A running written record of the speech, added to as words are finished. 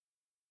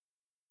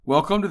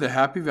Welcome to the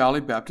Happy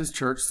Valley Baptist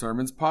Church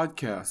Sermons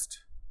Podcast.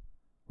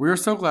 We are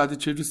so glad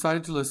that you've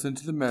decided to listen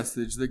to the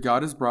message that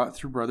God has brought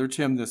through Brother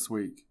Tim this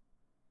week.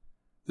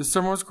 This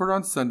sermon was recorded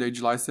on Sunday,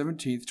 July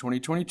 17th,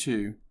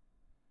 2022,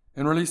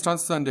 and released on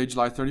Sunday,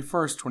 July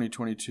 31st,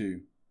 2022.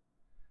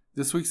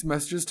 This week's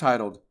message is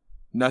titled,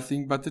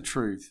 Nothing But the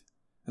Truth,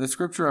 and the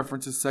scripture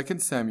reference is 2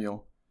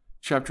 Samuel,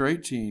 chapter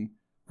 18,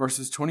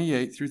 verses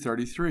 28 through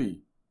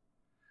 33.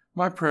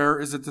 My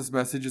prayer is that this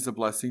message is a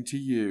blessing to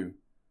you.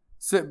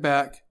 Sit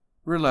back,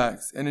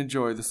 relax, and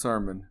enjoy the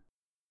sermon.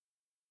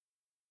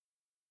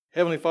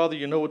 Heavenly Father,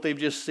 you know what they've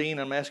just seen.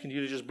 I'm asking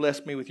you to just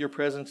bless me with your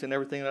presence in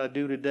everything that I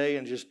do today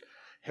and just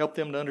help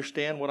them to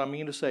understand what I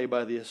mean to say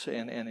by this.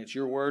 And it's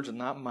your words and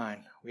not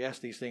mine. We ask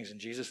these things in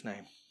Jesus'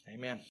 name.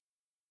 Amen.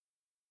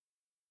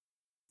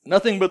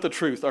 Nothing but the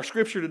truth. Our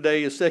scripture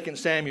today is 2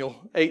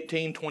 Samuel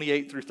 18,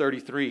 28 through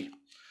 33.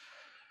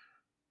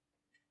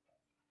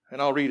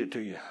 And I'll read it to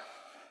you.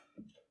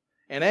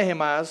 And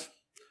Ahimaaz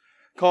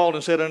called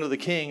and said unto the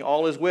king,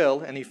 All is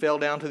well. And he fell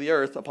down to the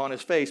earth upon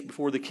his face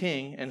before the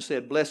king, and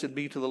said, Blessed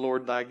be to the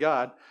Lord thy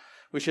God,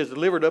 which has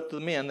delivered up the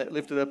men that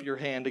lifted up your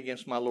hand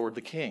against my lord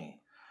the king.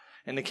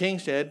 And the king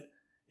said,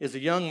 Is the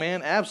young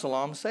man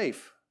Absalom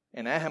safe?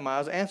 And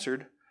Ahimaaz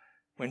answered,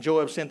 When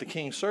Joab sent the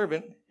king's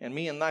servant, and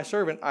me and thy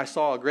servant, I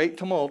saw a great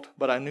tumult,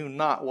 but I knew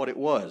not what it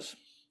was.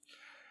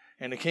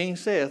 And the king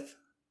saith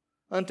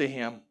unto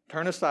him,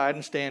 Turn aside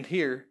and stand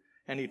here.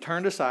 And he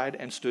turned aside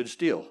and stood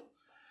still.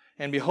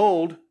 And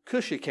behold,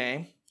 Cushi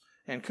came,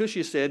 and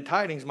Cushi said,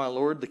 Tidings, my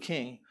lord the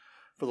king,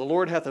 for the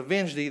Lord hath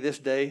avenged thee this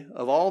day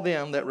of all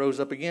them that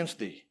rose up against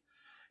thee.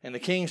 And the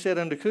king said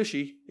unto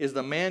Cushi, Is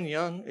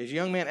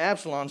young man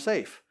Absalom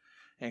safe?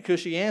 And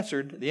Cushi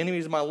answered, The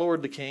enemies of my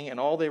lord the king,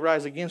 and all they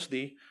rise against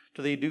thee,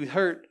 to thee do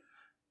hurt,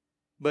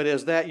 but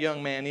as that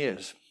young man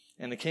is.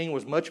 And the king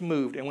was much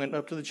moved, and went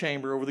up to the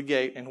chamber over the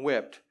gate, and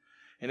wept.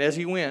 And as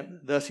he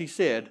went, thus he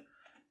said,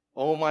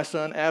 O my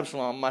son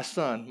Absalom, my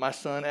son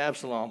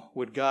Absalom,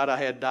 would God I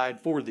had died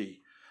for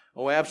thee.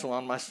 O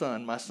Absalom, my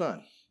son, my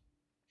son.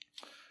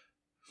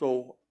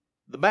 So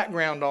the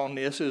background on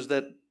this is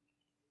that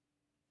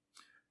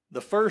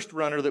the first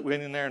runner that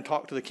went in there and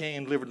talked to the king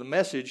and delivered the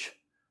message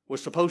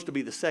was supposed to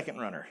be the second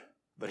runner,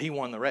 but he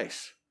won the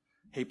race.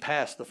 He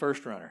passed the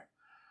first runner.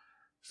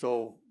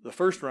 So the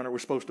first runner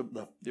was supposed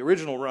to, the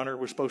original runner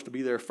was supposed to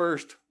be there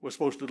first, was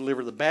supposed to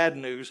deliver the bad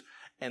news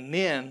and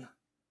then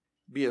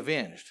be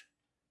avenged.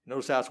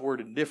 Notice how it's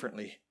worded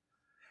differently.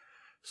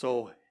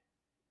 So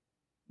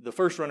the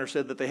first runner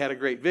said that they had a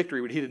great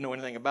victory, but he didn't know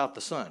anything about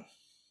the son.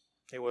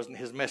 It wasn't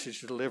his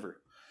message to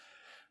deliver.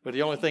 But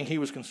the only thing he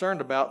was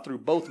concerned about through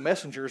both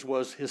messengers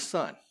was his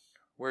son.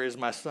 Where is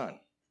my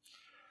son?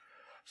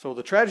 So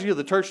the tragedy of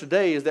the church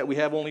today is that we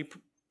have only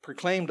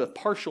proclaimed a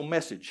partial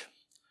message.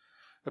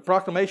 The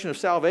proclamation of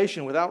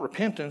salvation without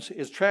repentance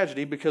is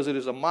tragedy because it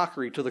is a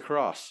mockery to the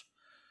cross.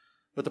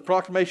 But the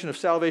proclamation of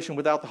salvation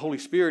without the Holy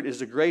Spirit is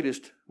the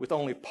greatest with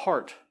only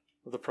part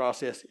of the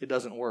process. It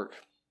doesn't work.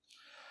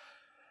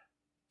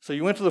 So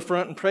you went to the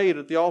front and prayed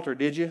at the altar,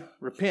 did you?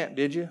 Repent,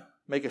 did you?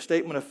 Make a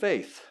statement of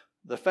faith.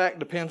 The fact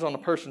depends on the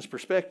person's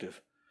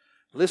perspective.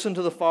 Listen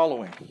to the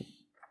following.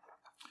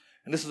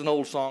 And this is an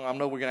old song. I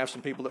know we're going to have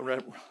some people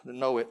that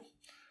know it.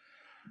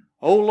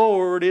 Oh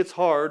Lord, it's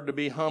hard to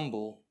be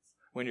humble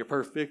when you're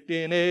perfect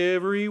in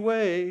every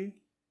way.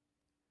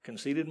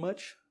 Conceited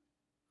much?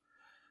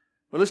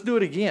 Well, let's do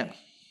it again.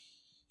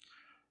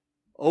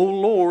 Oh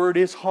Lord,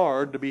 it's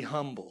hard to be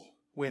humble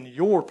when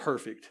you're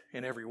perfect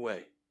in every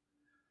way.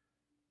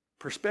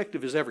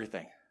 Perspective is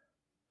everything.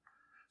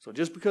 So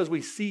just because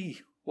we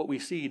see what we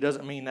see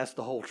doesn't mean that's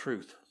the whole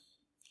truth.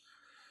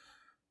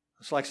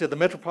 It's like I said, the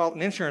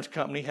Metropolitan Insurance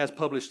Company has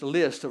published a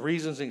list of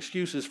reasons and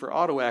excuses for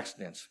auto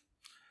accidents.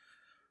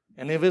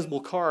 An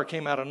invisible car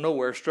came out of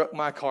nowhere, struck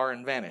my car,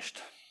 and vanished.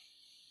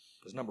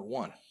 That was number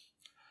one.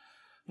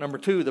 Number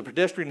two, the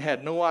pedestrian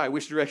had no eye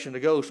which direction to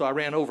go, so I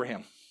ran over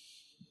him.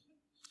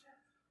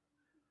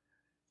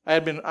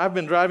 I've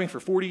been driving for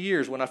 40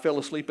 years when I fell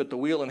asleep at the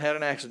wheel and had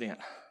an accident.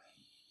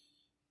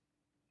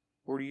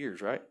 40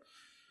 years, right?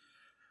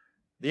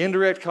 The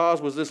indirect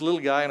cause was this little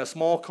guy in a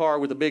small car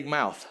with a big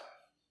mouth.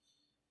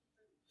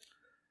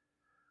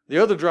 The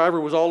other driver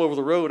was all over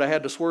the road. I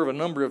had to swerve a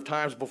number of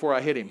times before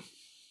I hit him.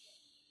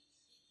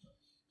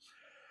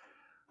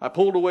 I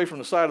pulled away from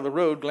the side of the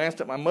road, glanced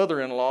at my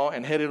mother-in-law,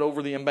 and headed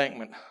over the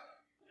embankment.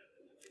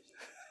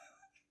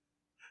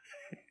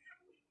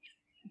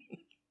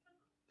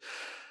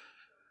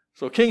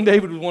 So King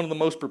David was one of the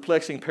most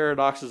perplexing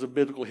paradoxes of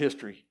biblical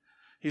history.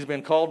 He's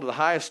been called to the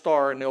highest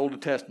star in the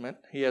Old Testament.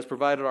 He has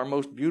provided our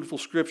most beautiful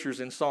scriptures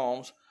in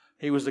Psalms.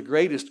 He was the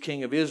greatest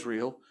king of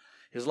Israel.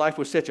 His life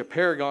was such a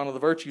paragon of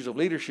the virtues of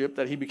leadership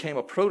that he became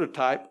a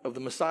prototype of the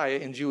Messiah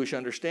in Jewish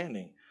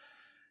understanding.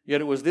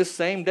 Yet it was this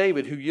same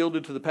David who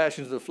yielded to the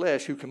passions of the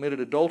flesh, who committed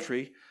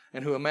adultery,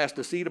 and who amassed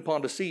deceit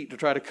upon deceit to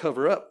try to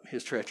cover up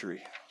his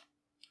treachery.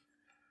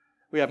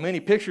 We have many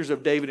pictures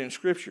of David in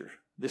Scripture.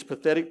 This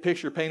pathetic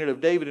picture painted of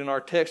David in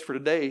our text for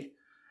today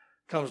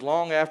comes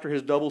long after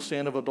his double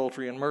sin of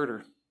adultery and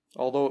murder,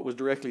 although it was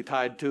directly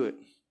tied to it.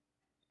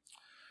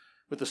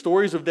 With the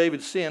stories of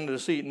David's sin and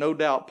deceit no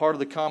doubt part of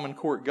the common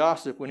court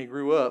gossip when he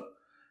grew up,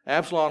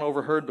 Absalom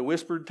overheard the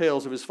whispered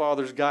tales of his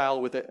father's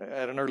guile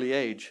at an early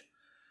age.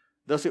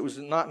 Thus it was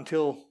not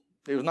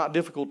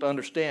difficult to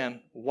understand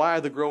why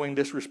the growing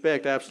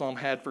disrespect Absalom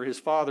had for his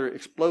father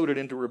exploded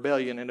into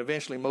rebellion and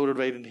eventually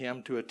motivated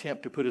him to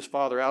attempt to put his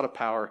father out of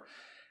power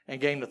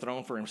and gain the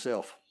throne for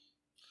himself.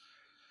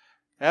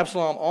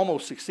 Absalom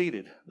almost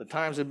succeeded. The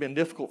times had been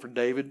difficult for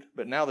David,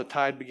 but now the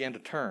tide began to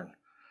turn.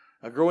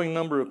 A growing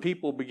number of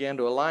people began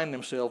to align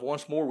themselves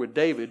once more with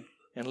David,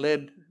 and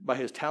led by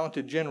his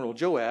talented general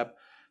Joab,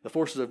 the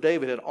forces of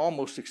David had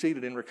almost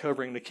succeeded in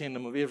recovering the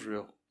kingdom of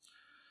Israel.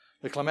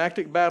 The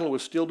climactic battle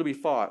was still to be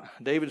fought.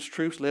 David's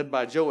troops, led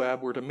by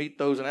Joab, were to meet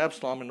those in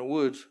Absalom in the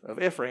woods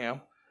of Ephraim.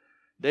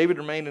 David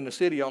remained in the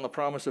city on the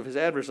promise of his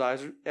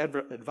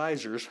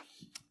advisors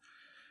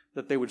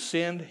that they would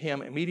send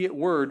him immediate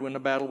word when the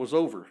battle was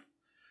over.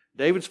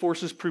 David's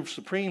forces proved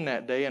supreme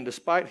that day, and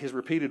despite his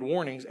repeated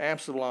warnings,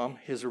 Absalom,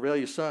 his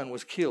rebellious son,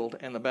 was killed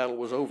and the battle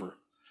was over.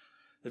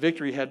 The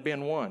victory had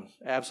been won.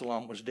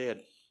 Absalom was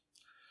dead.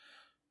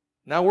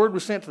 Now word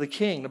was sent to the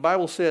king. The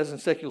Bible says in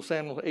 2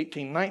 Samuel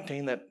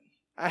 18:19 that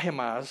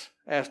Ahimaaz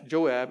asked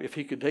Joab if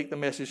he could take the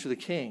message to the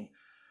king.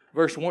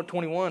 Verse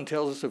 121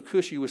 tells us of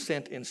Cushi was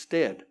sent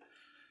instead.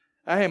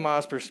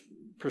 Ahimaaz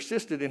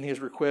persisted in his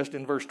request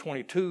in verse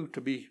 22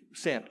 to be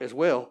sent as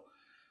well.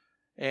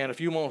 And a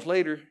few moments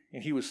later,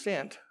 and he was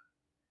sent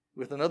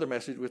with another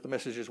message, with the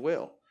message as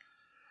well.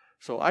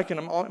 So I can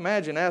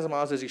imagine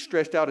Ahimaaz as he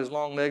stretched out his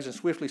long legs and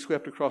swiftly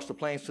swept across the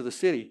plains to the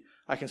city.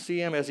 I can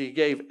see him as he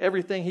gave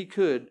everything he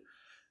could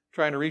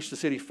trying to reach the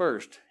city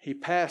first. He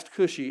passed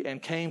Cushi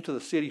and came to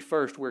the city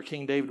first, where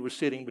King David was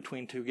sitting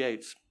between two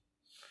gates.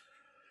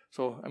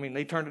 So,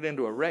 they turned it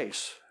into a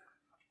race.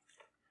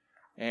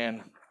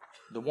 And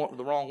the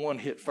wrong one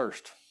hit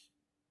first.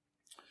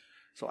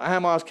 So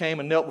Ahimaaz came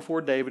and knelt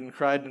before David and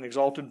cried in an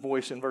exalted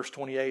voice in verse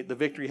 28, "The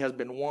victory has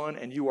been won,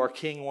 and you are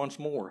king once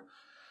more."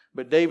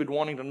 But David,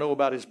 wanting to know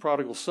about his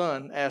prodigal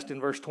son, asked in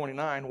verse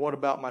 29, "What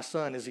about my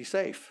son? Is he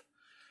safe?"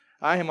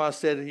 Ahimaaz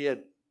said he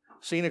had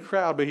seen a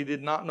crowd, but he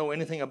did not know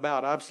anything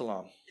about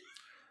Absalom.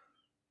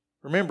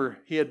 Remember,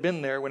 he had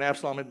been there when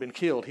Absalom had been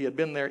killed. He had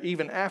been there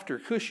even after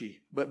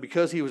Cushi, but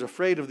because he was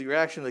afraid of the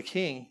reaction of the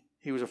king,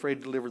 he was afraid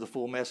to deliver the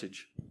full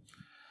message.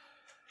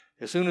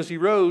 As soon as he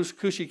rose,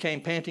 Cushi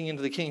came panting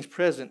into the king's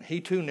presence. He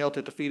too knelt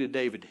at the feet of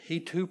David. He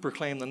too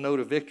proclaimed the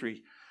note of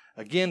victory.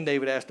 Again,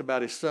 David asked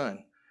about his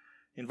son.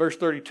 In verse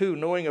 32,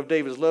 knowing of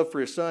David's love for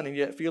his son and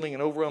yet feeling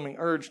an overwhelming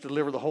urge to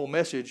deliver the whole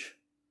message,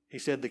 he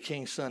said, "The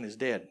king's son is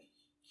dead."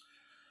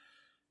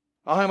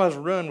 Ahimaaz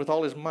ran with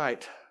all his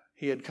might.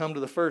 He had come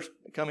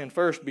in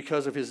first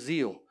because of his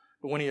zeal.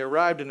 But when he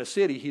arrived in the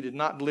city, he did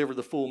not deliver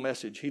the full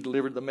message. He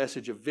delivered the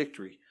message of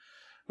victory,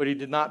 but he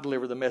did not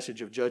deliver the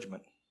message of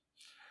judgment.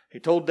 He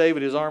told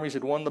David his armies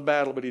had won the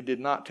battle, but he did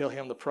not tell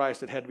him the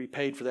price that had to be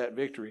paid for that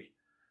victory,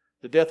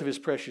 the death of his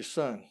precious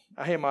son.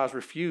 Ahimaaz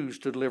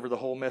refused to deliver the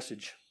whole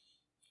message,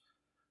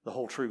 the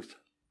whole truth.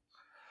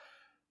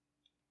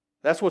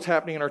 That's what's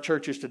happening in our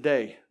churches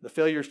today. The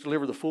failure to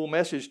deliver the full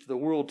message to the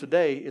world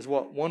today is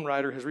what one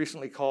writer has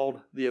recently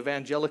called the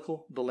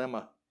evangelical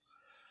dilemma.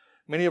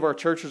 Many of our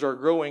churches are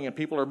growing and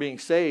people are being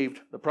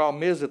saved. The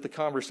problem is that the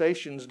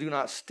conversations do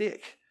not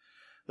stick.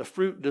 The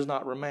fruit does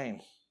not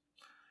remain.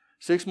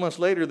 6 months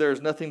later, there is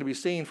nothing to be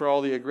seen for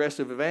all the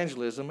aggressive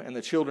evangelism, and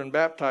the children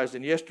baptized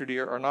in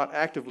yesteryear are not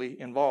actively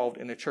involved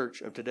in the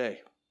church of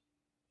today.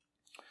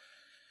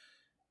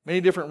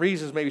 Many different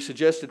reasons may be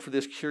suggested for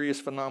this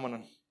curious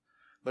phenomenon,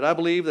 but I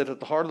believe that at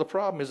the heart of the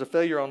problem is a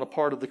failure on the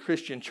part of the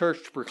Christian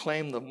church to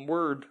proclaim the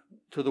word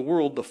to the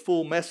world, the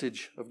full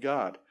message of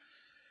God.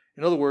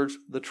 In other words,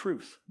 the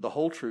truth, the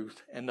whole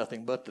truth, and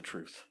nothing but the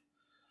truth.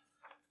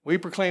 We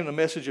proclaim the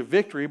message of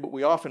victory, but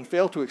we often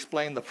fail to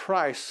explain the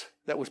price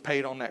that was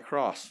paid on that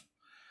cross.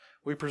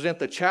 We present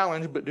the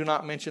challenge, but do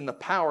not mention the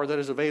power that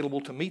is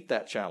available to meet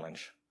that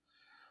challenge.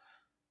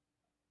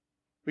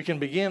 We can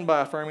begin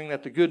by affirming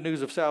that the good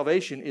news of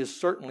salvation is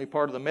certainly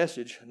part of the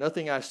message.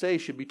 Nothing I say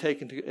should be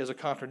taken as a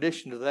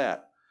contradiction to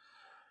that.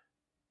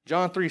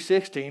 John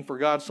 3:16, "For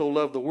God so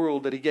loved the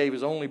world that he gave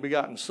his only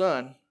begotten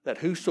Son, that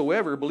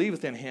whosoever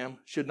believeth in him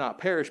should not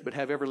perish but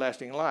have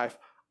everlasting life,"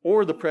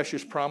 or the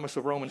precious promise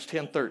of Romans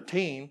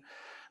 10:13,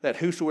 that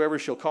whosoever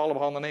shall call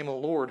upon the name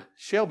of the Lord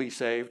shall be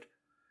saved.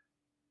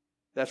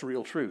 That's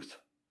real truth.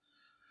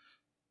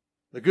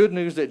 The good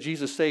news that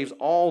Jesus saves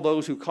all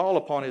those who call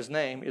upon his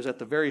name is at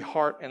the very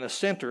heart and the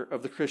center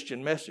of the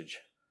Christian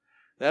message.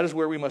 That is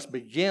where we must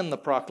begin the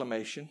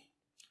proclamation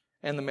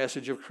and the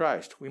message of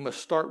Christ. We must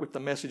start with the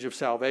message of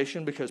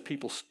salvation because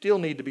people still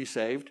need to be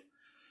saved.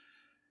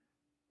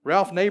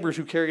 Ralph Neighbors,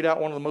 who carried out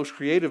one of the most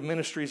creative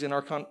ministries in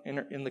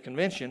the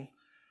convention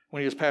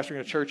when he was pastoring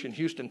a church in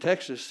Houston,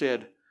 Texas,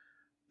 said,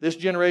 "This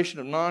generation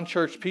of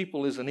non-church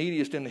people is the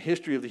neediest in the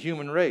history of the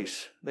human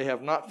race. They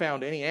have not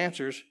found any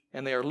answers,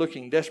 and they are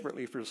looking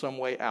desperately for some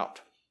way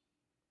out."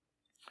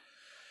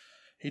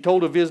 He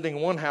told of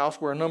visiting one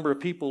house where a number of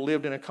people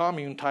lived in a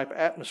commune-type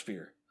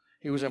atmosphere.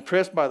 He was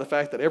impressed by the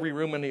fact that every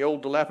room in the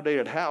old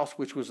dilapidated house,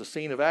 which was a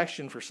scene of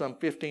action for some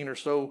 15 or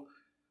so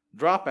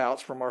dropouts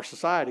from our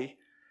society,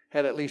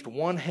 had at least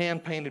one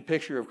hand-painted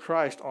picture of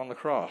Christ on the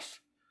cross.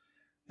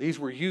 These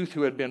were youth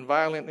who had been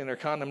violent in their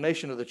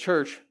condemnation of the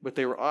church, but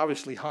they were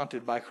obviously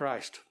haunted by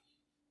Christ.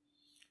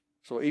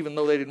 So even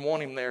though they didn't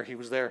want him there, he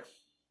was there.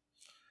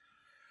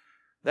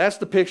 That's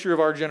the picture of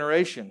our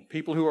generation.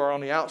 People who are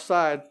on the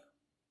outside,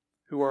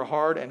 who are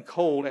hard and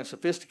cold and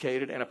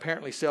sophisticated and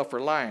apparently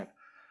self-reliant,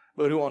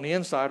 but who on the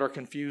inside are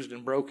confused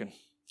and broken,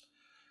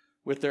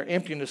 with their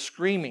emptiness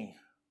screaming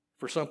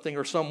for something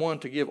or someone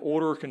to give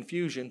order or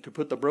confusion, to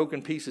put the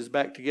broken pieces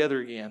back together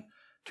again,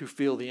 to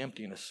fill the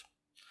emptiness.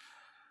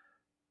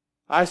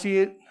 I see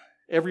it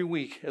every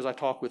week as I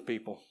talk with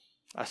people.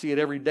 I see it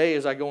every day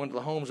as I go into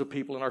the homes of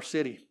people in our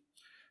city.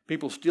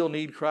 People still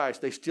need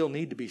Christ. They still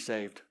need to be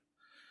saved.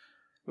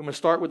 We must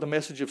start with the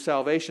message of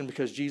salvation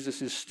because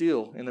Jesus is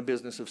still in the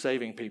business of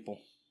saving people.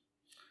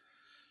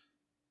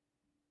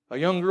 A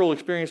young girl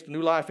experienced a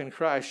new life in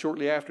Christ.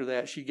 Shortly after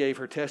that, she gave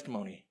her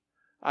testimony.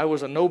 I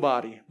was a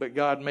nobody, but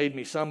God made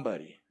me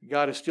somebody.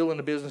 God is still in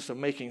the business of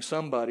making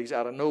somebodies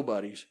out of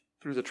nobodies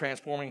through the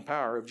transforming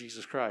power of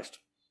Jesus Christ.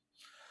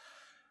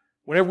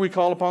 Whenever we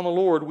call upon the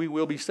Lord, we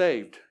will be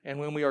saved. And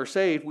when we are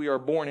saved, we are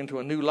born into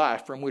a new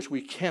life from which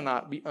we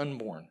cannot be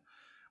unborn.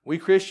 We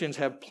Christians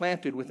have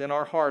planted within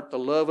our heart the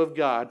love of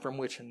God from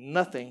which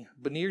nothing,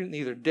 but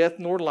neither death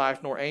nor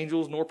life, nor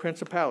angels, nor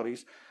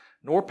principalities,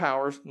 nor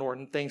powers, nor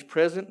things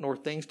present, nor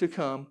things to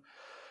come,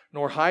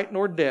 nor height,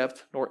 nor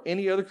depth, nor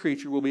any other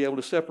creature will be able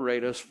to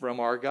separate us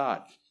from our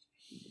God.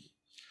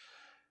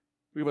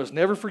 We must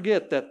never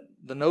forget that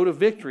the note of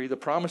victory, the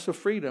promise of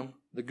freedom,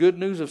 the good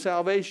news of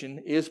salvation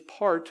is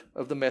part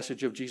of the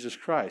message of Jesus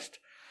Christ.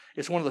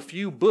 It's one of the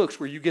few books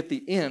where you get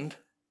the end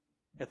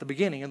at the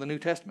beginning of the New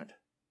Testament.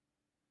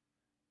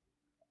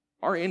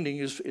 Our ending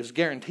is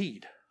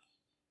guaranteed.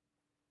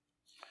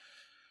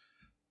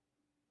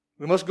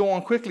 We must go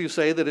on quickly to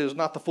say that it is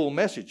not the full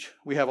message.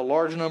 We have a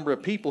large number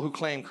of people who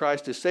claim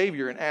Christ as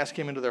Savior and ask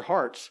Him into their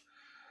hearts,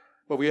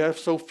 but we have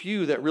so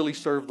few that really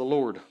serve the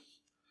Lord.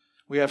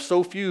 We have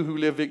so few who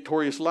live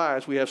victorious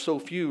lives. We have so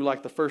few,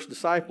 like the first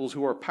disciples,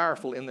 who are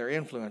powerful in their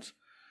influence,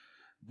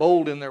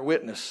 bold in their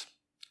witness,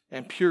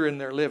 and pure in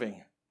their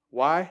living.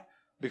 Why?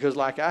 Because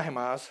like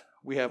Ahimaaz,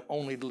 we have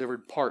only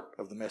delivered part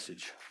of the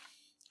message.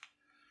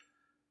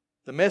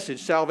 The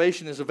message,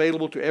 salvation, is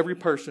available to every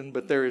person,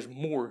 but there is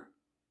more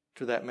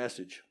to that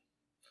message.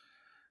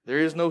 There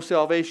is no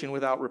salvation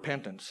without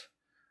repentance.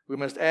 We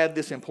must add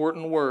this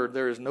important word,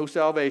 there is no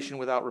salvation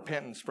without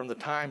repentance. From the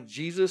time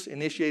Jesus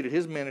initiated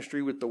His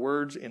ministry with the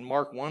words in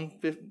Mark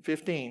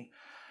 1:15,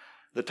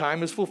 the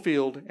time is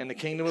fulfilled and the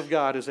kingdom of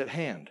God is at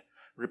hand.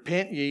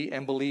 Repent ye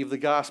and believe the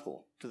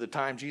gospel. To the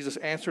time Jesus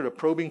answered a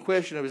probing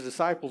question of His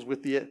disciples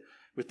with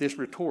this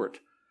retort,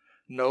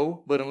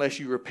 no, but unless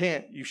you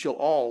repent, you shall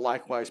all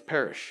likewise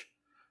perish.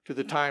 To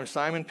the time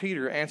Simon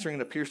Peter answering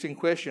the piercing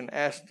question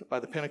asked by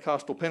the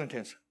Pentecostal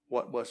penitents,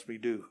 what must we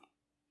do?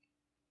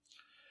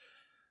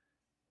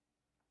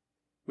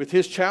 With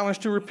his challenge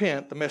to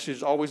repent, the message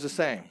is always the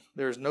same.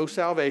 There is no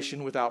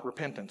salvation without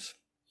repentance.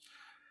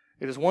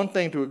 It is one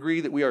thing to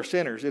agree that we are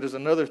sinners. It is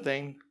another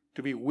thing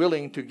to be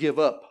willing to give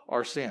up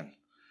our sin.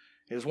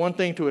 It is one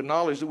thing to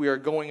acknowledge that we are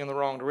going in the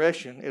wrong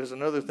direction. It is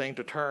another thing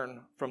to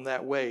turn from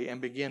that way and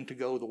begin to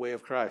go the way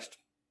of Christ.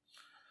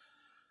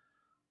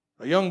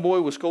 A young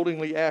boy was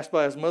scoldingly asked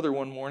by his mother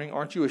one morning,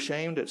 aren't you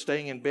ashamed at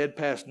staying in bed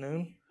past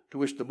noon? To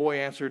which the boy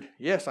answered,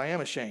 yes, I am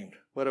ashamed,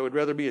 but I would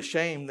rather be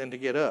ashamed than to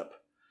get up.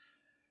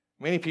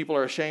 Many people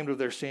are ashamed of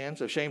their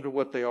sins, ashamed of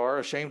what they are,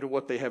 ashamed of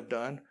what they have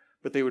done,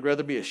 but they would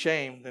rather be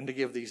ashamed than to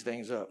give these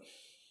things up.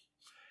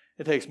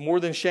 It takes more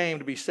than shame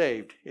to be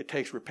saved. It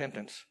takes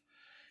repentance.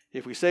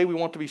 If we say we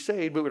want to be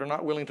saved, but we are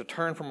not willing to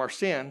turn from our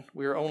sin,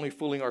 we are only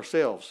fooling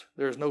ourselves.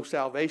 There is no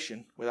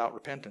salvation without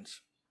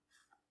repentance.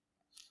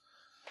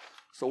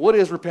 So what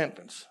is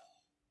repentance?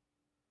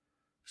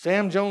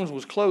 Sam Jones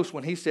was close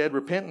when he said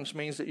repentance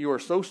means that you are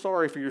so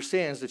sorry for your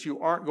sins that you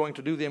aren't going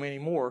to do them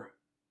anymore,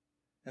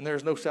 and there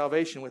is no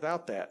salvation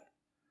without that.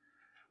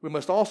 We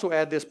must also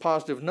add this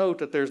positive note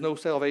that there is no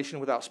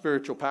salvation without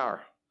spiritual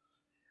power.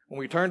 When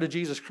we turn to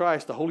Jesus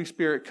Christ, the Holy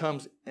Spirit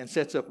comes and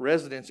sets up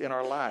residence in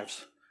our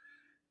lives.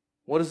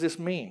 What does this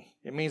mean?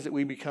 It means that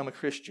we become a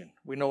Christian.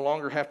 We no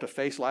longer have to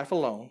face life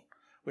alone.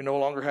 We no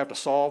longer have to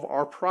solve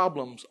our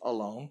problems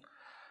alone.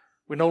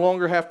 We no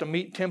longer have to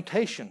meet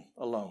temptation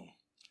alone.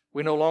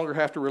 We no longer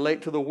have to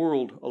relate to the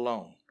world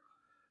alone.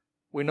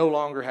 We no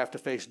longer have to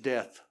face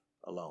death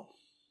alone.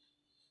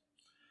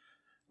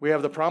 We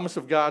have the promise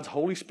of God's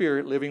Holy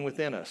Spirit living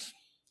within us.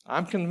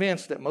 I'm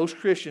convinced that most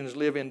Christians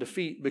live in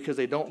defeat because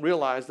they don't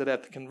realize that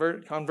at the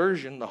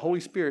conversion, the Holy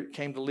Spirit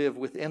came to live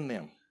within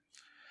them.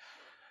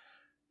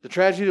 The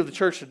tragedy of the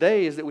church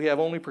today is that we have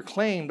only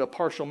proclaimed a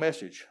partial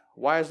message.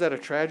 Why is that a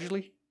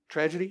tragedy?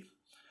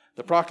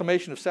 The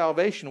proclamation of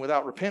salvation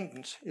without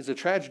repentance is a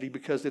tragedy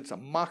because it's a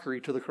mockery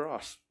to the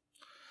cross.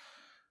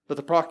 But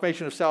the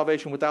proclamation of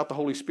salvation without the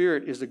Holy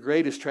Spirit is the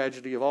greatest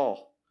tragedy of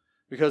all,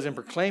 Because in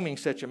proclaiming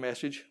such a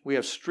message, we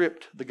have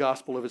stripped the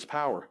gospel of its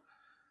power.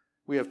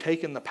 We have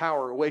taken the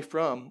power away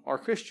from our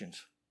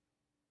Christians.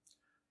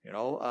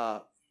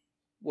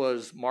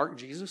 Was Mark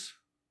Jesus?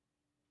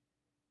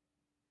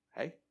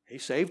 Hey, he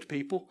saved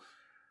people.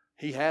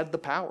 He had the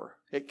power.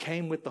 It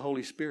came with the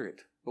Holy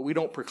Spirit. But we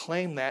don't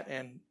proclaim that,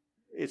 and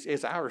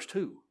it's ours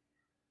too.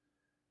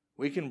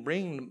 We can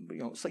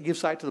give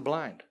sight to the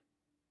blind.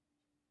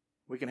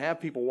 We can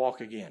have people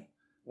walk again.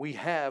 We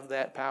have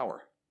that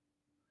power.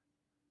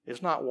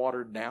 It's not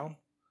watered down.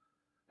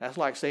 That's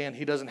like saying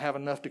he doesn't have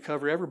enough to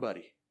cover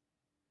everybody.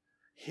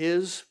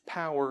 His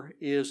power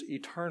is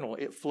eternal.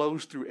 It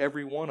flows through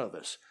every one of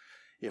us.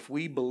 If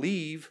we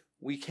believe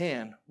we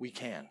can, we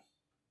can.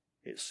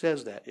 It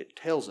says that. It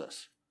tells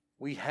us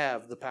we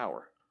have the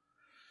power.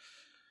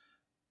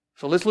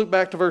 So let's look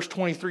back to verse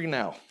 23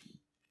 now.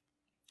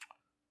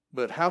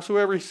 But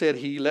howsoever said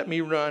he, let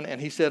me run, and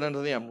he said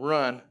unto them,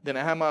 run. Then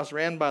Ahimaaz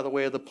ran by the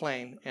way of the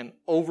plain and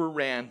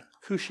overran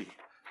Cushi.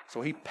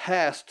 So he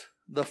passed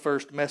the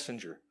first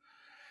messenger.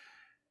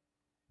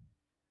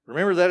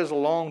 Remember, that is a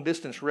long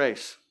distance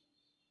race.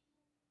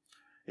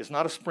 It's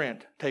not a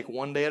sprint. Take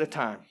one day at a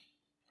time.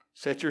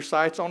 Set your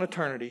sights on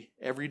eternity.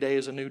 Every day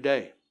is a new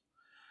day.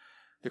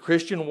 The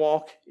Christian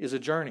walk is a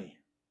journey.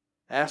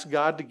 Ask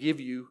God to give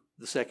you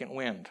the second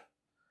wind.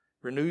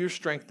 Renew your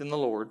strength in the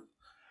Lord.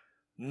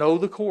 Know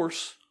the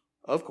course,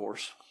 of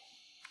course.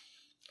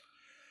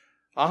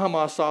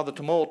 Ahimaaz saw the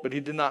tumult, but he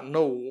did not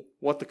know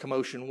what the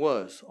commotion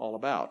was all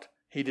about.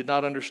 He did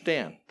not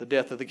understand the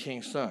death of the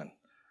king's son.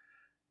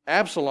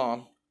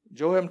 Absalom,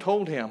 Joab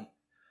told him,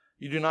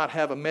 you do not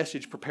have a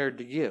message prepared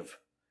to give.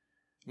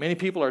 Many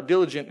people are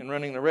diligent in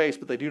running the race,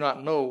 but they do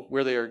not know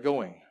where they are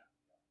going.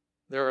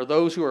 There are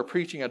those who are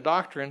preaching a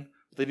doctrine,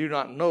 but they do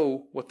not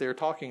know what they are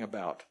talking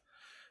about.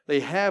 They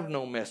have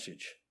no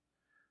message.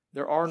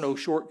 There are no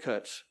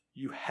shortcuts.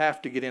 You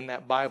have to get in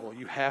that Bible.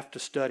 You have to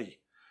study.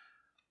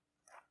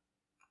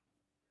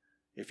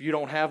 If you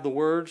don't have the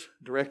words,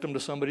 direct them to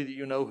somebody that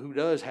you know who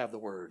does have the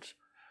words.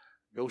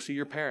 Go see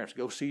your parents.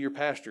 Go see your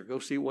pastor. Go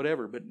see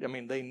whatever. But,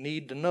 they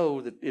need to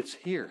know that it's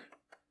here.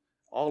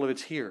 All of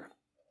it's here.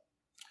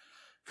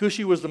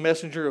 Cushi was the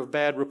messenger of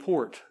bad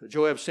report.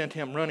 Joab sent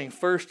him running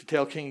first to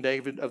tell King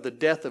David of the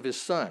death of his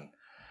son.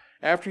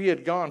 After he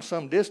had gone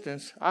some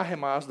distance,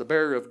 Ahimaaz, the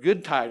bearer of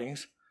good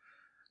tidings,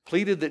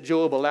 pleaded that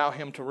Joab allow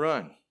him to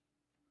run.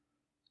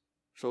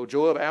 So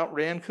Joab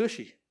outran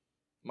Cushi.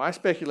 My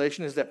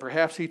speculation is that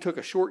perhaps he took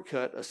a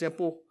shortcut,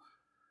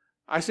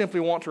 I simply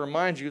want to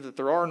remind you that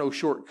there are no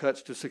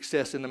shortcuts to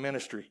success in the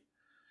ministry.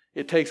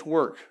 It takes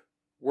work,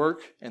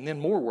 and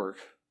then more work.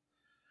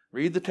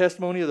 Read the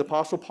testimony of the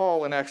Apostle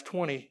Paul in Acts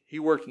 20. He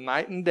worked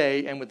night and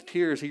day, and with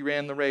tears he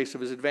ran the race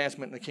of his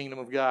advancement in the kingdom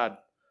of God.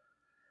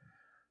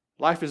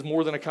 Life is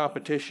more than a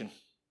competition.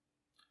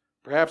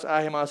 Perhaps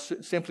Ahimaaz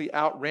simply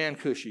outran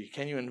Cushi.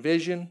 Can you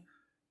envision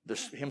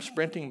him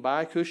sprinting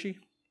by Cushi?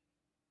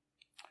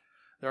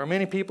 There are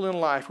many people in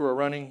life who are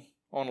running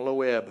on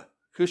low ebb.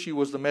 Cushi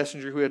was the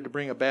messenger who had to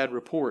bring a bad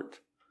report.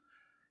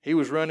 He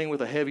was running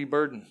with a heavy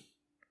burden,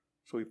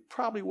 so he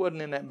probably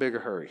wasn't in that big a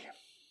hurry.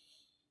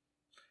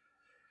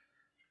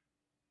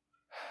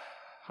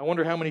 I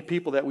wonder how many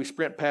people that we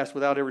sprint past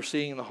without ever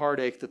seeing the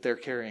heartache that they're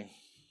carrying.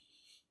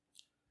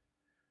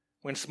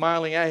 When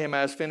smiling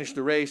Ahimaaz finished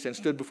the race and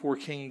stood before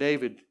King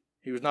David,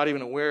 he was not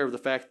even aware of the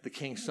fact that the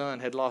king's son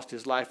had lost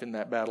his life in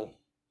that battle.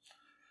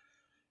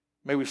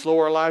 May we slow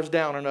our lives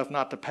down enough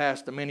not to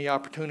pass the many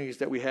opportunities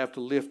that we have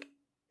to lift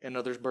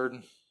another's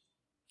burden.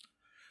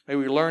 May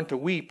we learn to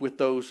weep with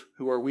those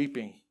who are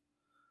weeping.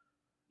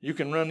 You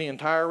can run the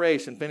entire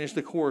race and finish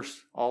the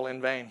course all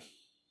in vain.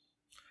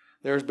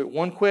 There is but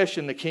one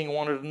question the king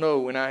wanted to know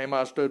when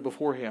Ahimaaz stood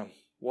before him.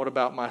 What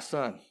about my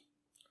son?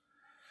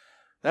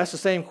 That's the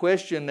same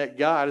question that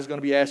God is going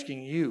to be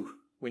asking you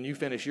when you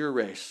finish your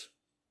race.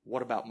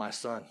 What about my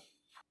son?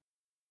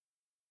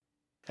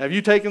 Have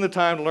you taken the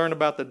time to learn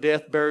about the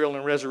death, burial,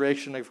 and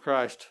resurrection of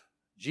Christ?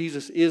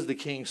 Jesus is the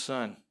King's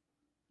Son.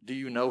 Do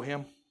you know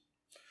him?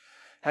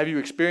 Have you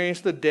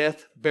experienced the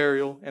death,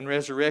 burial, and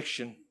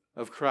resurrection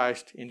of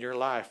Christ in your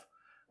life?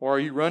 Or are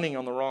you running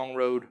on the wrong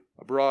road,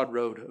 a broad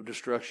road of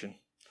destruction?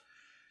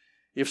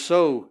 If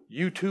so,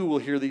 you too will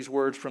hear these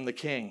words from the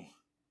King.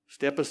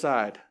 Step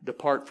aside,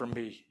 depart from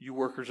me, you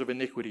workers of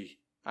iniquity.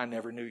 I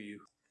never knew you.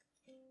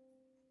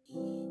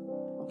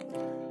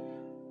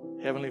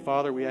 Heavenly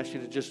Father, we ask you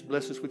to just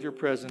bless us with your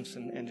presence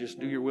and just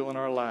do your will in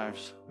our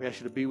lives. We ask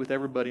you to be with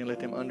everybody and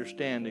let them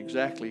understand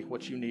exactly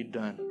what you need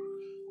done.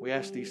 We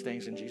ask these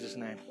things in Jesus'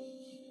 name.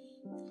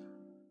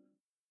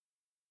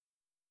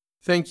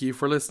 Thank you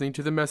for listening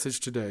to the message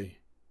today.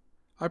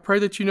 I pray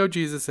that you know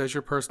Jesus as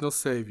your personal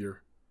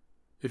Savior.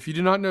 If you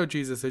do not know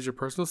Jesus as your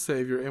personal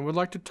Savior and would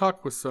like to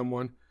talk with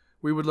someone,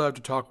 we would love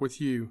to talk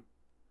with you.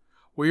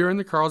 We are in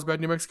the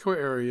Carlsbad, New Mexico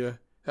area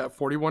at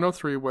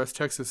 4103 West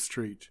Texas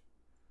Street.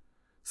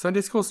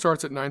 Sunday school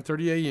starts at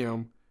 9:30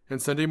 a.m.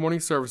 and Sunday morning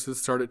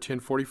services start at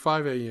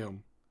 10:45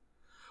 a.m.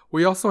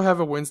 We also have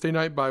a Wednesday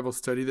night Bible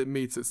study that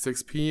meets at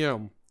 6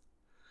 p.m.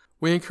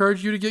 We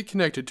encourage you to get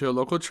connected to a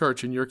local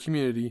church in your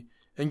community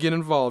and get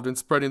involved in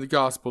spreading the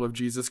gospel of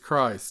Jesus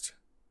Christ.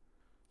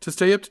 To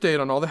stay up to date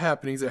on all the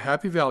happenings at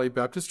Happy Valley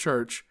Baptist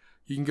Church,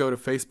 you can go to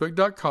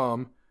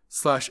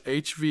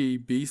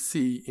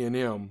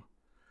facebook.com/HVBCNM.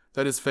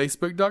 That is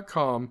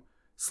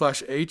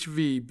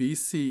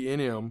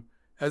facebook.com/HVBCNM,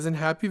 as in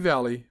Happy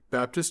Valley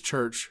Baptist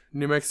Church,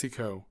 New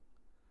Mexico.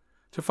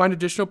 To find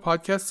additional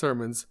podcast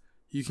sermons,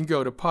 you can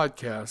go to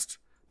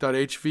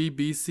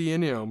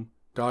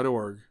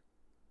podcast.hvbcnm.org.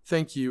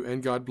 Thank you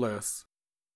and God bless.